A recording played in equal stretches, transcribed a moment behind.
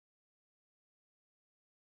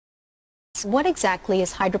What exactly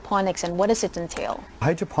is hydroponics and what does it entail?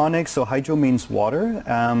 Hydroponics, so hydro means water,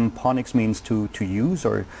 ponics means to use,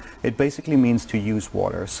 or it basically means to use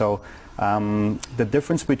water. So the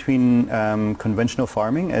difference between conventional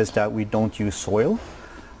farming is that we don't use soil.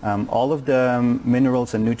 All of the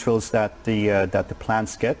minerals and nutrients that the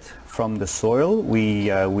plants get from the soil,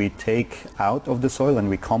 we take out of the soil and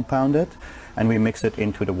we compound it and we mix it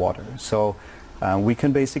into the water. So we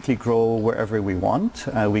can basically grow wherever we want.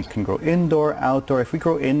 We can grow indoor, outdoor. If we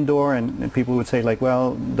grow indoor, and people would say like,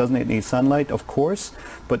 well, doesn't it need sunlight? Of course,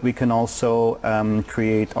 but we can also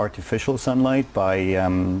create artificial sunlight by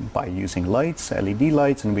using lights, LED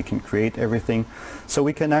lights, and we can create everything. So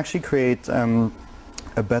we can actually create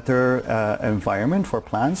a better environment for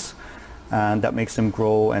plants, and that makes them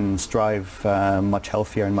grow and strive much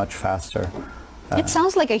healthier and much faster. It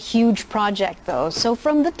sounds like a huge project though. So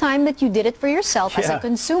from the time that you did it for yourself as a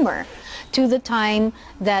consumer to the time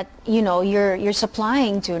that you're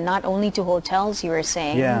supplying to not only to hotels, you were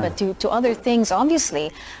saying, but to other things,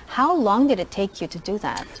 obviously, how long did it take you to do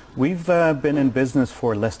that? We've been in business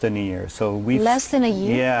for less than a year. So we've less than a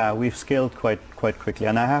year? Yeah, we've scaled quite quickly.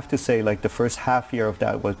 And I have to say, like, the first half year of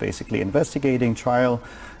that was basically investigating, trial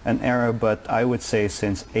and error. But I would say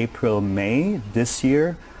since April, May this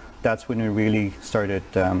year, that's when we really started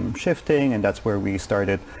shifting, and that's where we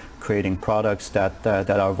started creating products that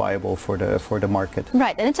are viable for the market.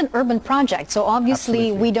 Right, and it's an urban project, so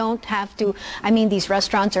obviously we don't have to, I mean, these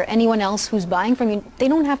restaurants or anyone else who's buying from you, they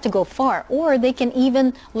don't have to go far, or they can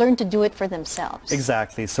even learn to do it for themselves.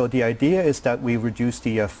 Exactly. So the idea is that we reduce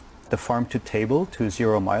the farm to table to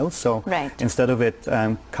 0 miles. So instead of it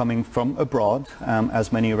coming from abroad,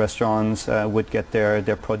 as many restaurants would get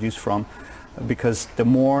their produce from, because the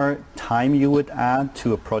more time you would add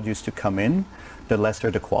to a produce to come in, the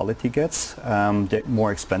lesser the quality gets, the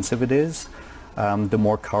more expensive it is, the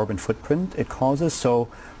more carbon footprint it causes. So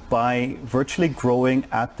by virtually growing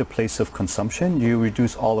at the place of consumption, you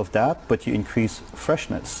reduce all of that, but you increase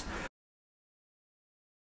freshness.